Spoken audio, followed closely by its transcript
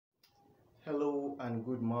Hello and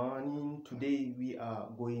good morning. Today we are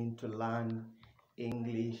going to learn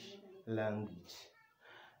English language.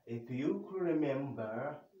 If you could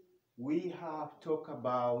remember, we have talked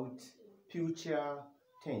about future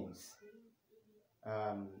tense.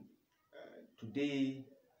 Today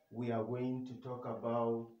we are going to talk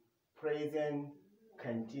about present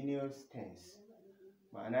continuous tense.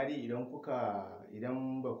 Ma'ana dai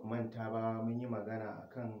idan ba ku manta ba mun yi magana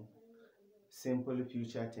akan simple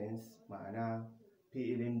future tense, ma'ana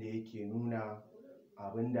fi'ilin da yake nuna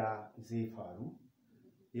abin da zai faru.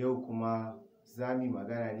 Yau kuma za mu yi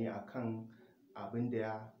magana ne akan abin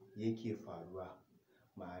da yake faruwa,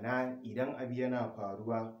 ma'ana idan abu yana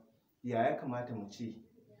faruwa ya kamata mu ce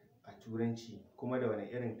a turanci, kuma da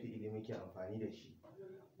wani irin fi'ili muke amfani da shi.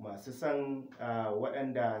 Masu son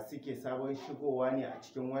waɗanda suke sabon shigowa ne a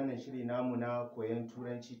cikin wannan shiri namu na koyon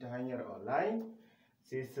turanci ta hanyar online,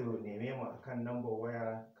 sai su neme mu akan lambar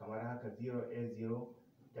waya kamar haka 080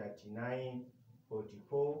 39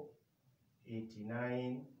 44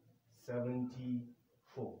 89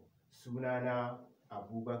 74. Sunana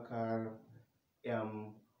Abubakar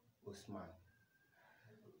M. Usman.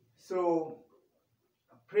 So,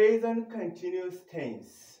 present continuous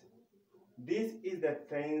tense. This is the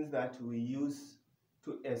tense that we use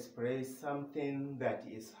to express something that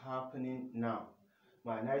is happening now.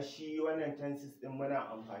 Ma'ana shi wannan tenses ɗin muna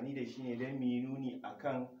amfani da shi ne don mu yi nuni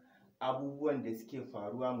akan abubuwan da suke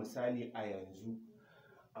faruwa. Misali a yanzu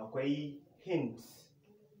akwai hints,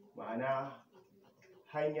 ma'ana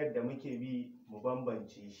hanyar da muke bi mu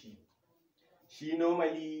bambance shi. Shi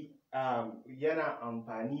normally yana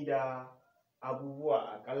amfani da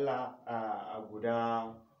abubuwa aƙalla a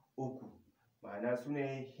guda uku, ma'ana su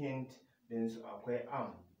ne hint ɗinsu. Akwai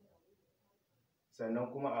am, sannan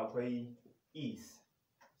kuma akwai is,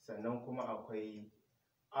 sannan kuma akwai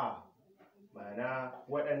a. Ma'ana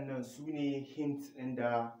waɗannan su ne hints ɗin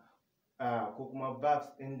da ko kuma verbs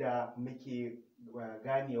ɗin da muke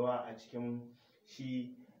ganewa a cikin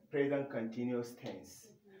shi present continuous tense.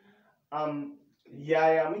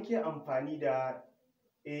 Yaya muke amfani da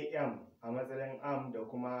am a matsayin am da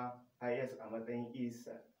kuma is a matsayin is,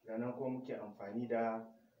 sannan kuma muke amfani da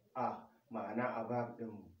a ma'ana a verb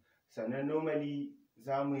ɗinmu. Sannan normally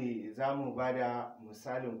za mu ba da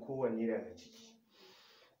misalin kowanne daga ciki.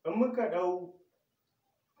 In muka ɗau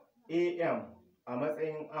am a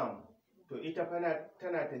matsayin am, to ita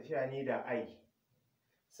tana tafiya ne da I.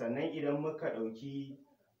 Sannan idan muka ɗauki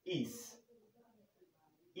is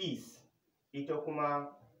ita kuma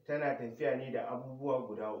tana tafiya ne da abubuwa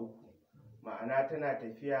guda uku, ma'ana tana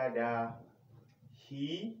tafiya da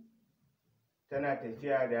he, tana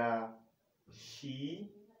tafiya da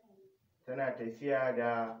she, tana tafiya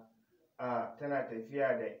da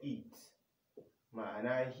it.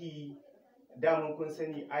 Ma'ana he, daman kun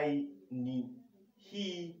sani I ni,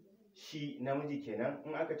 he shi namiji kenan,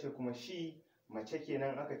 in aka ce kuma she mace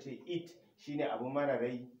kenan, aka ce it shine abu mara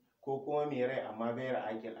rai ko kuma mai rai amma gaira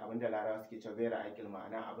akil, abinda Larabawa suke cewa gaira akil,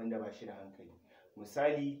 ma'ana abinda ba shi da hankali.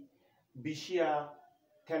 Misali bishiya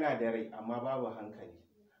tana da rai amma babu hankali,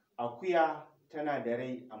 akuya tana da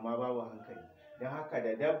rai amma babu hankali. Don haka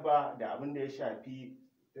da dabba da abin da ya shafi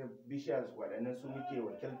bishiya, waɗannan su muke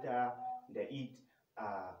wakilta da it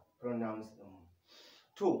a pronouns ɗin.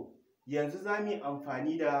 To yanzu za mu yi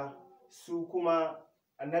amfani da su kuma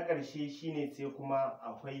na ƙarshe shine sai kuma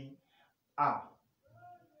akwai a.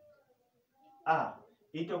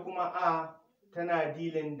 Ita kuma a tana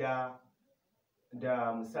dealing da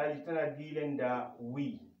misali tana dealing da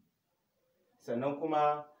we, sannan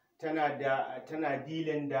kuma tana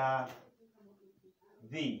dealing da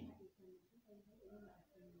they,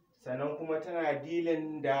 sannan kuma tana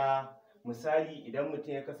dealing da misali idan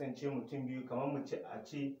mutum ya kasance mutum biyu, kamar mu ce a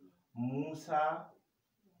ce Musa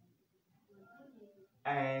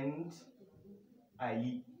and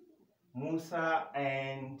Ali. Musa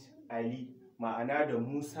and Ali, ma'ana da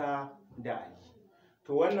Musa da Ali.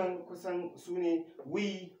 To wannan kusan su ne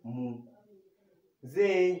we mu,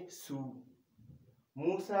 they su,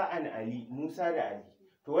 Musa and Ali, Musa da Ali.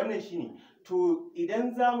 To wannan shine. To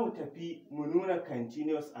idan za mu tafi mu nuna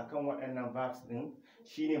continuous akan waɗannan verbs ɗin,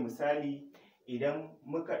 shine misali idan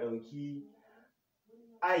muka ɗauki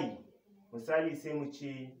I, misali sai mu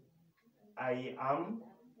ce I am.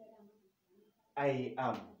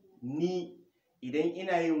 Ni, idan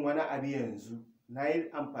ina yin wani abu yanzu, na yi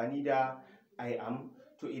amfani da I am.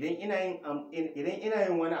 To idan ina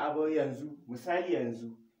yin wani abu yanzu, misali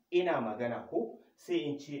yanzu ina magana ko, sai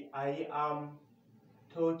in ce I am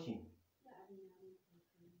talking.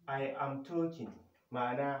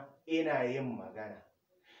 Ma'ana ina yin magana.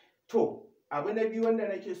 To abu na biyu wanda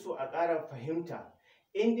nake so a ƙara fahimta,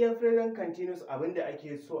 in dai present continuous abinda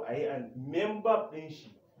ake so a yi a main verb ɗin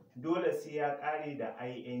shi dole sai ya ƙare da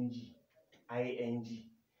ing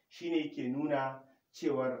shine yake nuna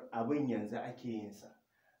cewar abin yanzu ake yin sa.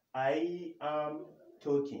 I am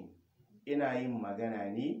talking, ina yin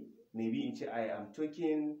magana ne, maybe in ce I am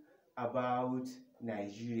talking about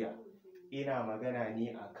Nigeria, ina magana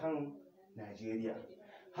ne akan Nigeria.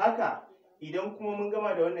 Haka idan kuma mun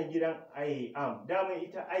gama da wannan gidan I am, dama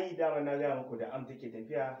ita dama na gaya muku da am take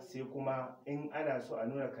tafiya, sai kuma in ana so a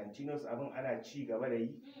nuna continuous abin ana ci gaba da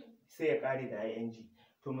yi sai ya ƙare da ing.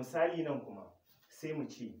 To misali nan kuma sai mu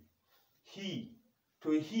ce he,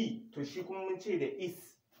 to shi kuma mun ce da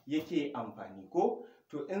is yake amfani ko?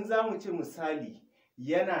 To in za mu ce misali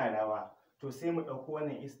yana rawa, to sai mu ɗauko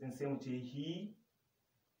wannan is ɗin sai mu ce he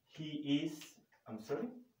is,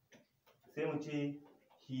 sai mu ce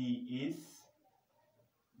he is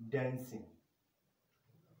dancing,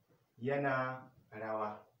 yana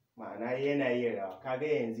rawa, ma'ana yana yin rawa. Kaga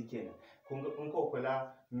yanzu kenan kun ga in ka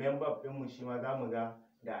kula member ɗinmu shi ma za mu ga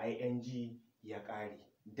da ing ya ƙare,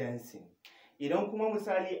 dancing. Idan kuma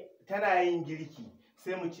misali tana yin girki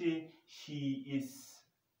sai mu ce she is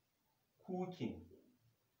cooking,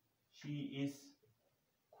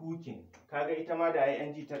 kaga ita ma da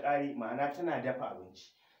ing ta ƙare, ma'ana tana dafa abinci,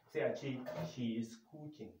 sai a ce she is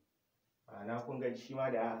cooking, ma'ana kun ga shi ma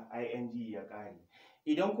da ing ya ƙare.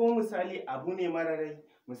 Idan kuma misali abu ne mara rai,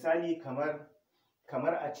 misali kamar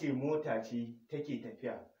a ce mota ce take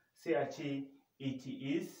tafiya, sai a ce it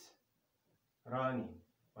is running,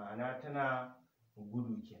 ma'ana tana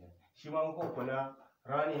gudu kenan. Shi ma muka kula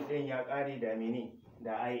running ɗin ya ƙare da mene?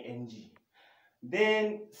 Da ing.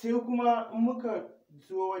 Then sai kuma in muka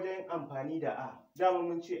zo wajen amfani da a, dama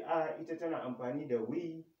mun ce a ita tana amfani da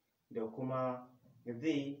we da kuma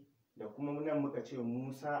they, da kuma nan muka ce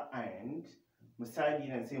Musa and. Misali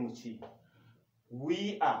nan sai mu ce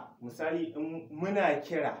we are, misali in muna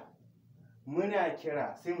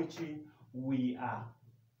kira sai mu ce we are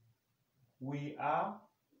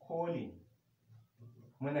calling,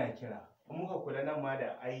 muna kira. In muka kula nan ma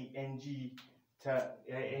da ing ta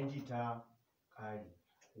ƙare,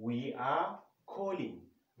 we are calling,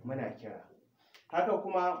 muna kira. Haka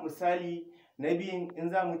kuma misali na biyun in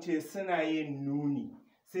za mu ce suna yin nuni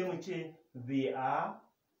sai mu ce they are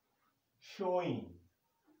showing,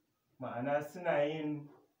 ma'ana suna yin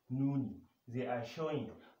nuni, they are showing.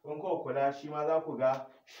 In kuka kula shi ma za ku ga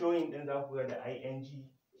showing ɗin za ku ga da ing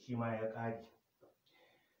shi ma ya ƙare.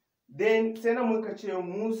 Then sai nan muka ce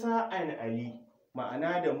Musa and Ali,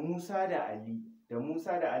 ma'ana da Musa da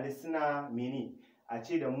Ali suna mene? A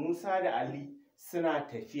ce da Musa da Ali suna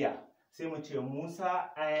tafiya, sai mu ce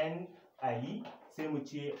Musa and Ali, sai mu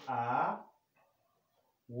ce are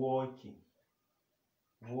walking.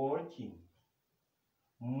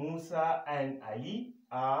 Musa and Ali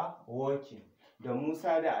are walking, da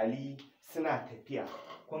Musa da Ali suna tafiya.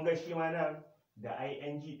 Kun ga shi ma nan da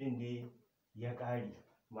ing ɗin dai ya ƙare,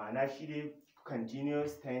 ma'ana shi dai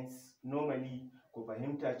continuous tense normally ku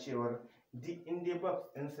fahimta cewar duk inda verb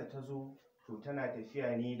ɗinsa ta zo to tana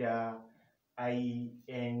tafiya ne da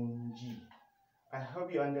ing. I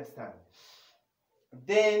hope you understand.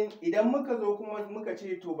 Then idan muka zo kuma muka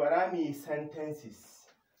ce to bara mu yi sentences,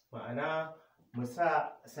 ma'ana mu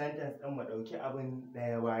sa sentence ɗin mu ɗauki abin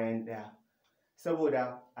ɗaya bayan ɗaya,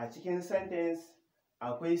 saboda a cikin sentence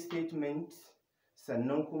akwai statement,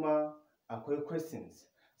 sannan kuma akwai questions,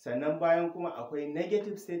 sannan bayan kuma akwai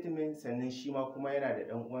negative statement, sannan shi ma kuma yana da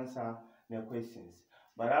ɗan uwansa na questions.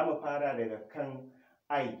 Bara mu fara daga kan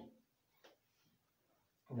I,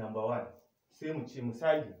 number 1, sai mu ce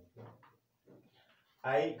misali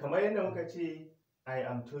kamar yadda muka ce I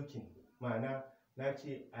am talking, ma'ana na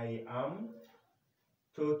ce I am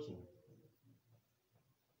talking,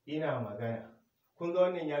 ina magana. Kun ga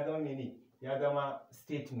wannan ya zama mene? Ya zama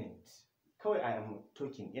statement. Kawai I am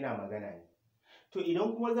talking, ina magana ne. To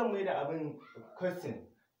idan kuma zan mai da abin question,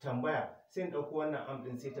 tambaya, sai in ɗauko wannan am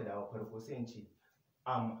ɗin sai ta dawo farko, sai in ce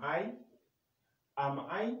am I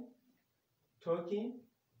talking?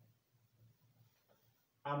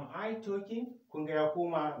 Am I talking? Kun ga ya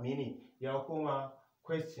koma mene? Ya koma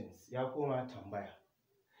questions, ya koma tambaya.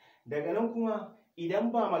 Daga nan kuma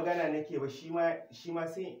idan ba magana nake ba shi ma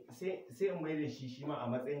sai in mai da shi ma a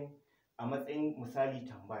matsayin misali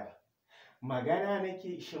tambaya.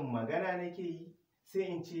 Shin magana nake yi? Sai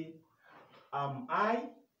in ce am I,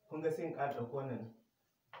 kun ga sai in ƙara ɗauko wannan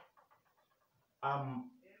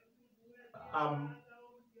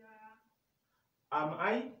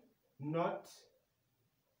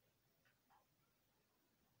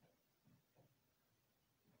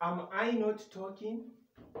am I not talking?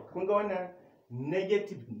 Kun ga wannan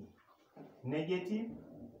negative ne, negative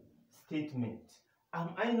statement. Am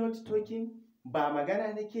I not talking? Ba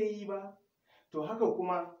magana nake yi ba. To haka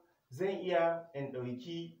kuma zan iya in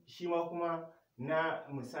ɗauki shi ma kuma na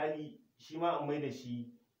misali shi ma in mai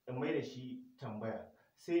da shi tambaya.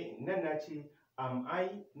 Sai nan na ce am I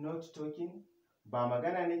not talking? Ba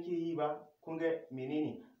magana nake yi ba. Kun ga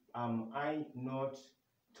menene? Am I not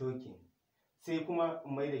talking? Sai kuma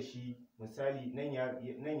in mai da shi misali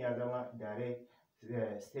nan ya zama direct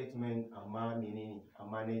statement amma menene?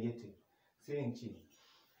 Amma negative. Sai in ce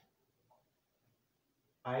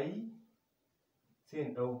sai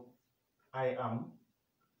in ɗau I am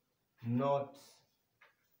not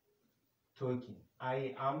talking.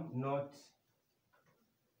 I am not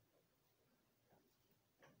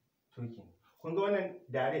talking. Kun ga wannan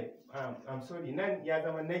direct, I'm sorry, nan ya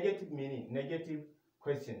zama negative meaning, negative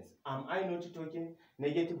questions. Am I not talking?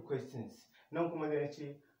 Negative questions. Nan kuma zai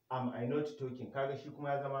ce am I not talking? Kaga shi kuma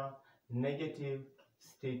ya zama negative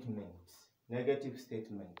statement. Negative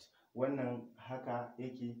statement. Wannan haka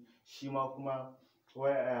yake. Shi ma kuma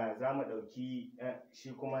za mu ɗauki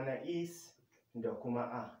shi kuma na is da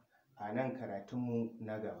kuma a nan karatunmu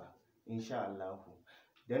na gaba, insha Allahu.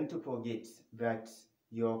 Don't forget that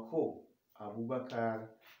your co Abubakar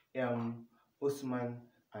M. Usman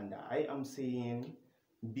and I am saying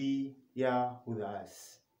be here with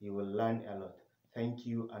us. You will learn a lot. Thank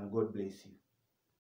you and God bless you.